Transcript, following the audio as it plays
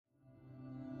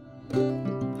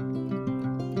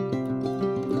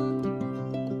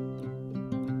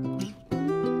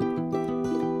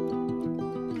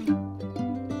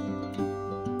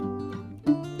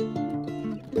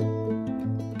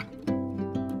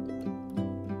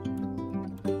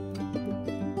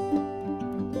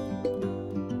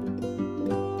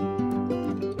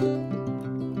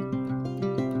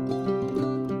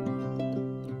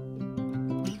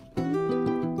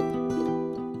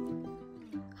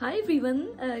Hi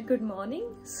everyone, good morning.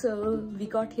 So we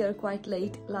got here quite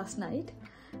late last night,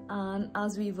 and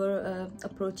as we were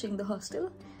approaching the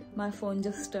hostel, my phone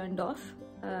just turned off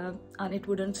and it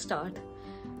wouldn't start.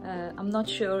 I'm not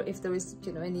sure if there is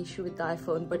any issue with the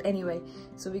iPhone, but anyway,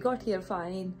 so we got here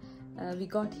fine. We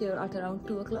got here at around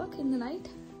 2 o'clock in the night,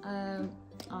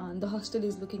 and the hostel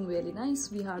is looking really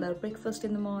nice. We had our breakfast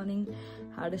in the morning,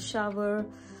 had a shower,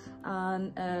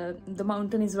 and the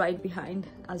mountain is right behind,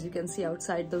 as you can see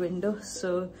outside the window.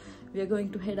 So we are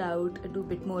going to head out and do a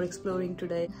bit more exploring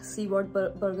today, see what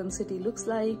Bergen city looks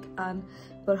like, and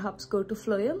perhaps go to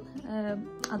Floyen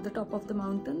at the top of the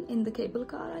mountain in the cable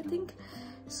car, I think.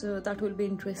 So that will be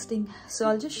interesting. So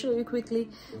I'll just show you quickly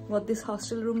what this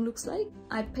hostel room looks like.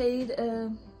 I paid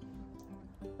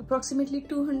approximately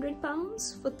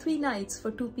 £200 for 3 nights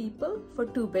for 2 people, for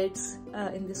 2 beds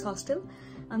in this hostel,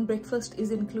 and breakfast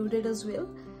is included as well.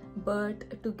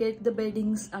 But to get the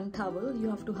beddings and towel you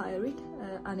have to hire it,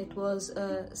 and it was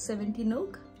 70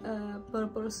 NOK per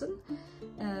person,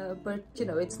 but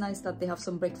it's nice that they have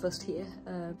some breakfast here.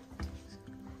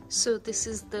 So this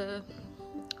is the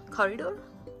corridor,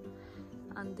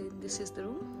 and then this is the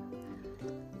room,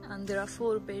 and there are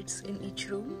 4 beds in each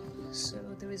room. So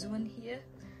there is one here,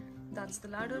 that's the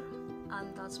ladder,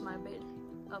 and that's my bed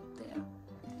up there.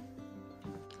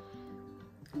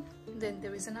 Then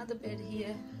there is another bed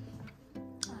here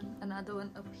and another one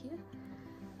up here,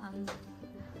 and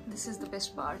this is the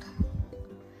best part,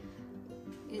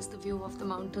 is the view of the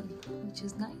mountain, which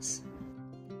is nice.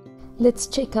 Let's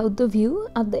check out the view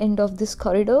at the end of this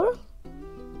corridor.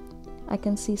 I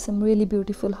can see some really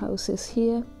beautiful houses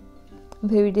here,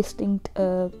 very distinct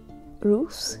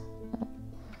roofs.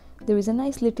 There is a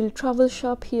nice little travel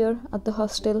shop here at the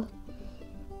hostel,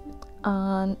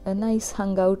 and a nice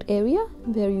hangout area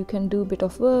where you can do a bit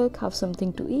of work, have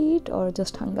something to eat, or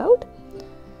just hang out.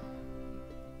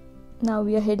 Now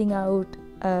we are heading out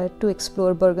to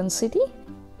explore Bergen city.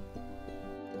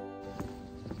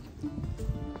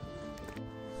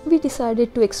 We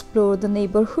decided to explore the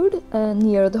neighborhood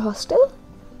near the hostel.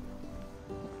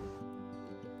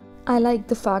 I like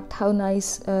the fact how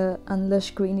nice and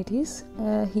lush green it is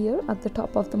here at the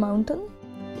top of the mountain.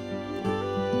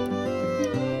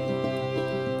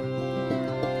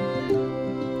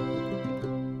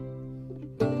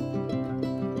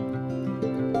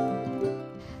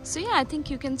 So yeah, I think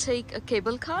you can take a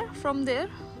cable car from there,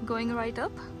 going right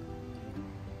up.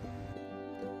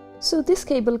 So this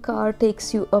cable car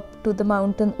takes you up to the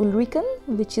mountain Ulriken,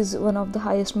 which is one of the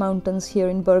highest mountains here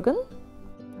in Bergen.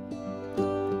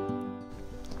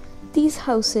 These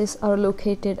houses are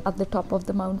located at the top of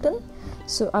the mountain,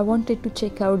 so I wanted to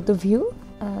check out the view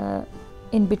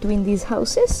in between these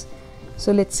houses.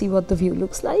 So let's see what the view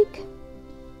looks like.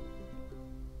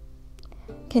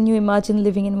 Can you imagine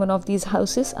living in one of these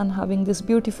houses and having this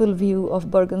beautiful view of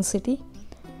Bergen city?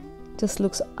 Just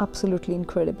looks absolutely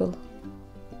incredible.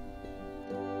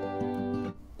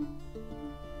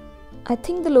 I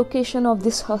think the location of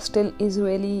this hostel is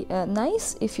really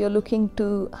nice if you're looking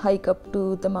to hike up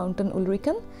to the mountain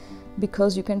Ulriken,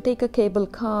 because you can take a cable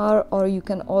car, or you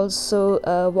can also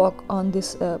walk on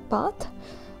this path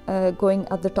going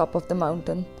at the top of the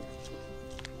mountain.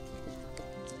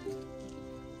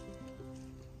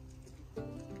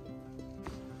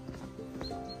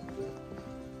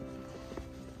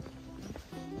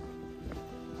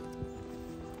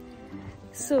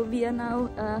 So we are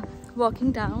now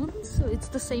walking down, so it's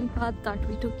the same path that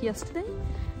we took yesterday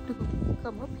to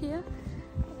come up here,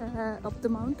 up the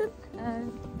mountain.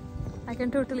 I can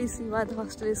totally see why the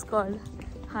hostel is called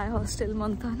Hostel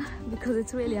Montana, because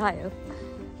it's really high up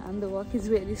and the walk is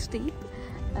really steep.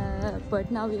 But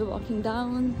now we are walking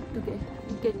down to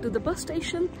get to the bus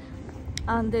station,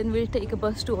 and then we'll take a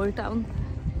bus to Old Town,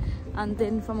 and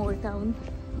then from Old Town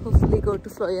hopefully go to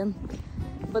Floyen.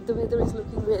 But the weather is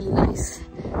looking really nice.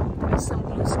 There's some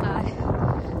blue sky,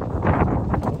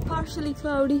 partially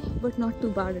cloudy but not too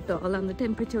bad at all, and the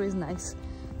temperature is nice,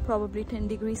 probably 10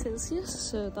 degrees Celsius,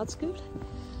 so that's good.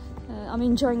 I'm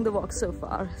enjoying the walk so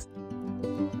far.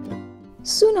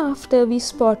 Soon after, we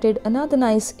spotted another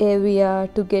nice area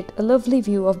to get a lovely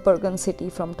view of Bergen city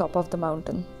from top of the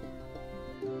mountain.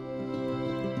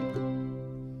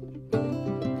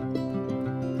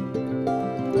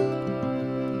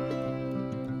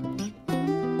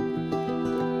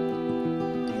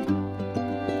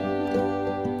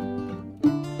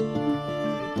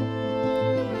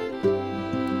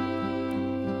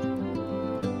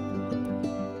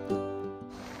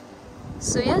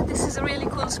 So yeah, this is a really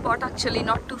cool spot actually,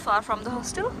 not too far from the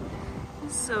hostel.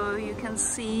 So you can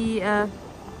see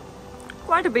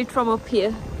quite a bit from up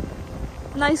here.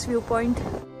 Nice viewpoint.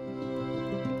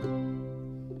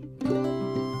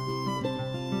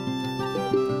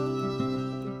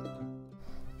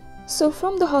 So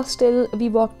from the hostel we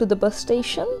walked to the bus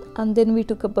station and then we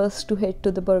took a bus to head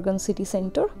to the Bergen city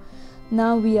center.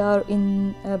 Now we are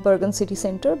in Bergen city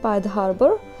center by the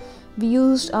harbor. We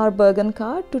used our Bergen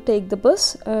card to take the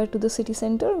bus to the city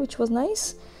center, which was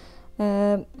nice.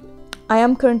 I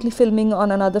am currently filming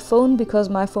on another phone because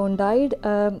my phone died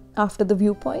after the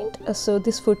viewpoint, so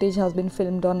this footage has been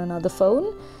filmed on another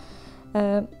phone.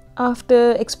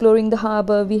 After exploring the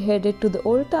harbor, we headed to the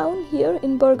old town here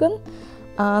in Bergen,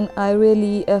 and I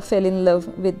really fell in love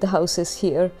with the houses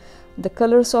here. The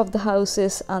colors of the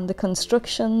houses and the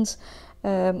constructions,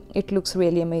 it looks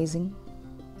really amazing.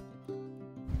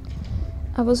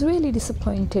 I was really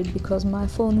disappointed because my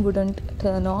phone wouldn't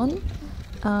turn on,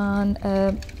 and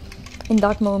in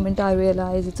that moment I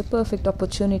realized it's a perfect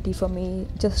opportunity for me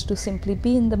just to simply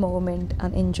be in the moment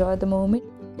and enjoy the moment.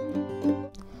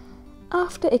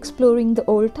 After exploring the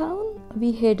old town,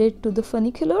 we headed to the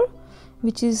funicular,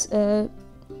 which is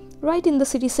right in the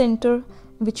city center,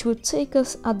 which would take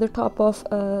us at the top of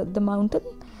the mountain.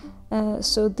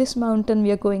 So this mountain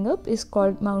we are going up is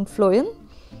called Mount Floyen.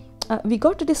 We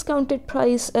got a discounted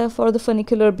price for the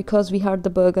funicular because we had the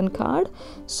Bergen card,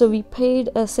 so we paid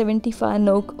 75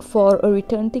 NOK for a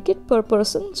return ticket per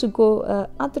person to go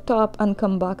at the top and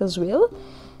come back as well.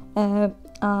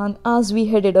 And as we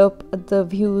headed up, the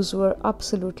views were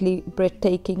absolutely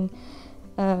breathtaking.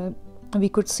 We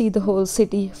could see the whole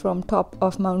city from top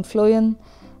of Mount Floyen.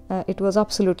 It was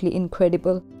absolutely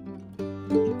incredible.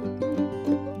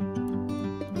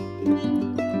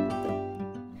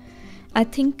 I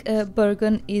think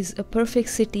Bergen is a perfect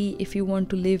city if you want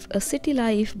to live a city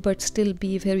life but still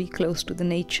be very close to the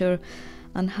nature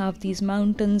and have these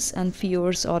mountains and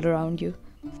fjords all around you.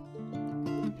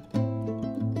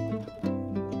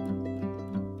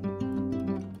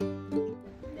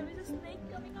 There is a snake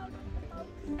coming out of the mouth.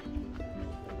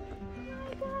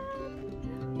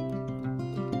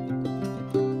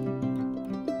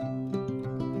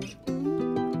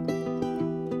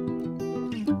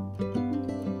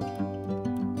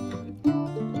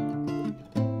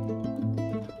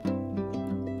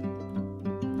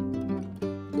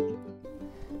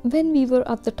 When we were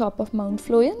at the top of Mount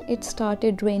Floyen, it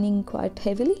started raining quite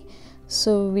heavily,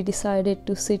 so we decided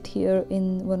to sit here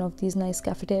in one of these nice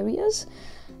cafeterias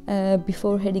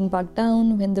before heading back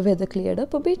down when the weather cleared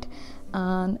up a bit.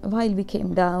 And while we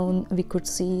came down, we could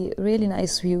see really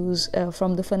nice views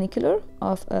from the funicular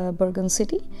of Bergen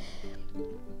city.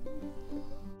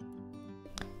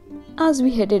 As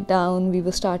we headed down, we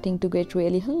were starting to get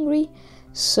really hungry.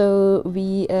 So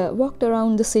we walked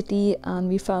around the city and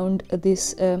we found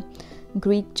this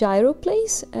Greek gyro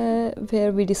place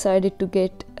where we decided to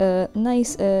get a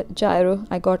nice gyro.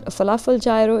 I got a falafel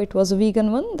gyro. It was a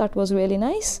vegan one. That was really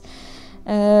nice.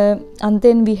 And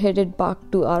then we headed back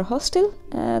to our hostel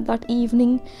that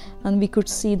evening, and we could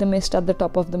see the mist at the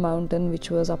top of the mountain, which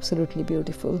was absolutely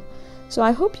beautiful. So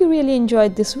I hope you really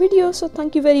enjoyed this video. So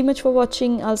thank you very much for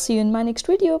watching. I'll see you in my next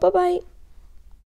video. Bye bye.